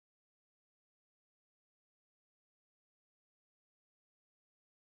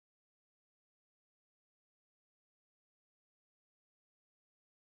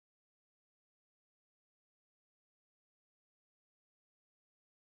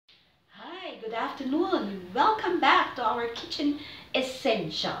good afternoon. Welcome back to our kitchen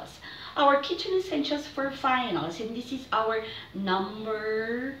essentials. Our kitchen essentials for finals, and this is our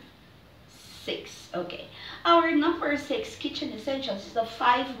number 6. Okay. Our number 6 kitchen essentials is the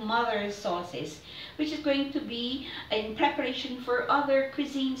 5 mother sauces, which is going to be in preparation for other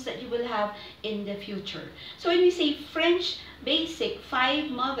cuisines that you will have in the future. So when we say French basic 5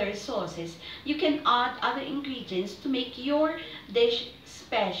 mother sauces, you can add other ingredients to make your dish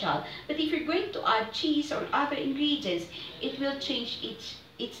special. But if you're going to add cheese or other ingredients, it will change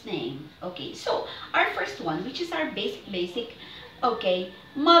its name. Okay, so our first one, which is our basic, okay,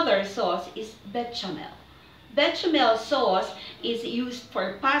 mother sauce is bechamel. Bechamel sauce is used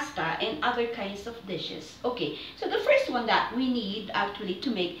for pasta and other kinds of dishes. Okay, so the first one that we need actually to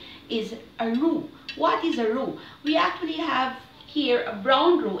make is a roux. What is a roux? We actually have here a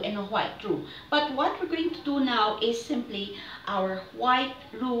brown roux and a white roux. But what we're going to do now is simply our white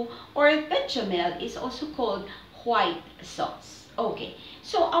roux, or bechamel is also called white sauce. Okay,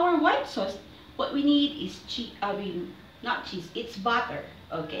 so our white sauce, what we need is cheese, not cheese, it's butter.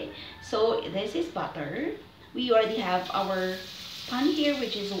 Okay, so this is butter. We already have our pan here,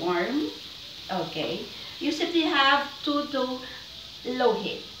 which is warm. Okay, you simply have to do low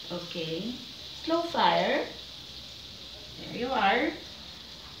heat. Okay, slow fire. There you are.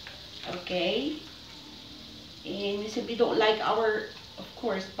 Okay, and we simply don't like our, of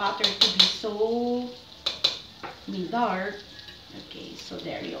course, butter to be so dark. Okay, so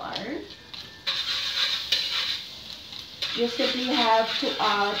there you are. You simply have to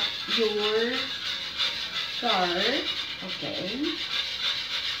add your flour. Okay.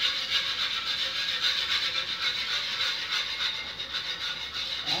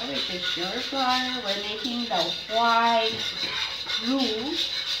 Which is your flour. We're making the white roux.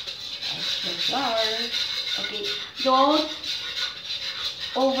 That's your flour. Okay. Don't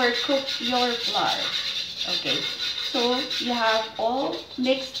overcook your flour. Okay. So you have all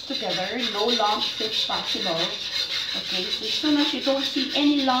mixed together. No lumps if possible. Okay, so as soon as you don't see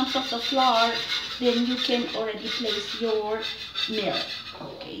any lumps of the flour, then you can already place your milk.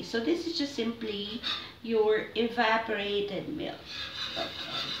 Okay, so this is just simply your evaporated milk. Okay.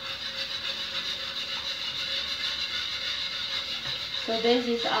 So this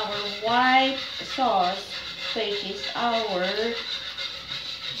is our white sauce, which is our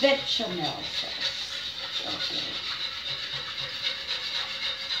bechamel sauce. Okay.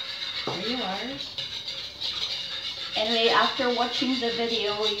 There you are. Anyway, after watching the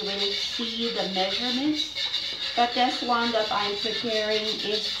video, you will see the measurements. But this one that I'm preparing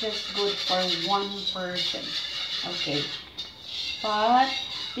is just good for one person. Okay. But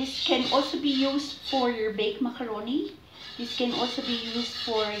this can also be used for your baked macaroni. This can also be used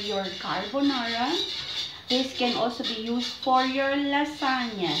for your carbonara. This can also be used for your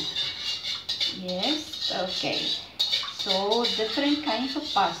lasagna. Yes, okay. So, different kinds of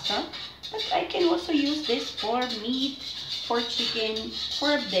pasta. But I can also use this for meat, for chicken,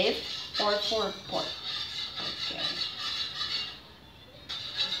 for beef, or for pork. Okay.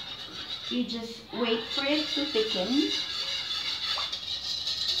 You just wait for it to thicken.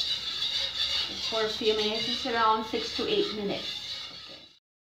 For a few minutes, it's around 6 to 8 minutes. Okay.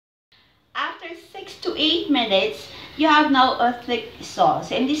 After 6 to 8 minutes, you have now a thick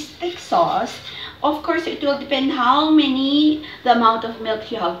sauce. And this thick sauce, of course, it will depend the amount of milk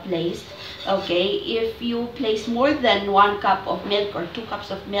you have placed. Okay, if you place more than 1 cup of milk or 2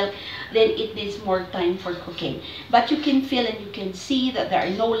 cups of milk, then it needs more time for cooking. But you can feel and you can see that there are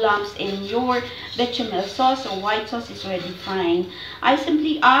no lumps in your bechamel sauce, or white sauce is already fine. I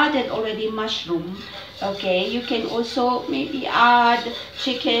simply added already mushroom. Okay, you can also maybe add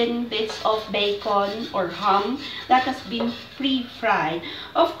chicken, bits of bacon or ham that has been pre-fried.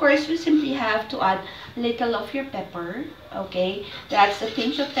 Of course, you simply have to add little of your pepper. Okay, that's a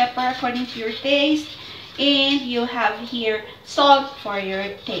pinch of pepper according to your taste, and you have here salt for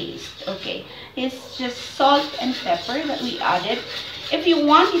your taste. Okay, it's just salt and pepper that we added. If you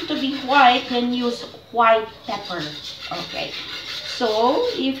want it to be white, then use white pepper. Okay, so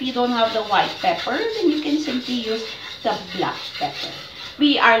if you don't have the white pepper, then you can simply use the black pepper.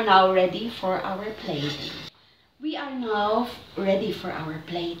 We are now ready for our plating. We are now ready for our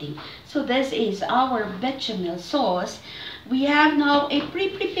plating. So this is our bechamel sauce. We have now a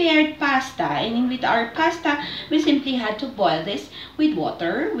pre-prepared pasta, and with our pasta, we simply had to boil this with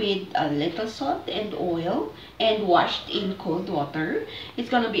water, with a little salt and oil, and washed in cold water. It's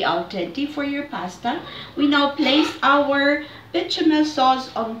gonna be al dente for your pasta. We now place our bechamel sauce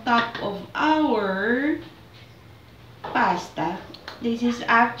on top of our pasta. This is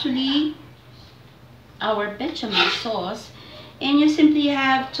actually our bechamel sauce, And you simply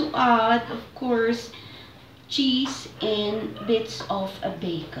have to add, of course, cheese and bits of a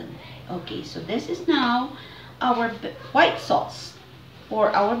bacon. Okay, so this is now our white sauce. For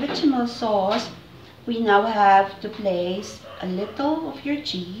our bechamel sauce, we now have to place a little of your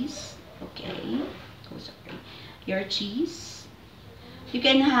cheese. Okay, oh sorry, your cheese. You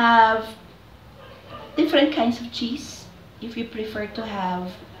can have different kinds of cheese if you prefer to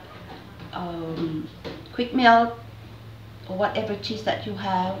have quick melt or whatever cheese that you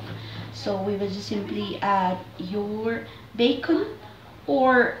have. So we will just simply add your bacon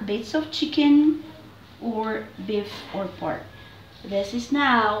or bits of chicken or beef or pork. This is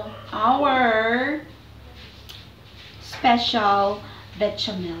now our special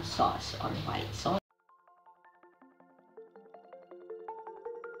bechamel sauce or white sauce.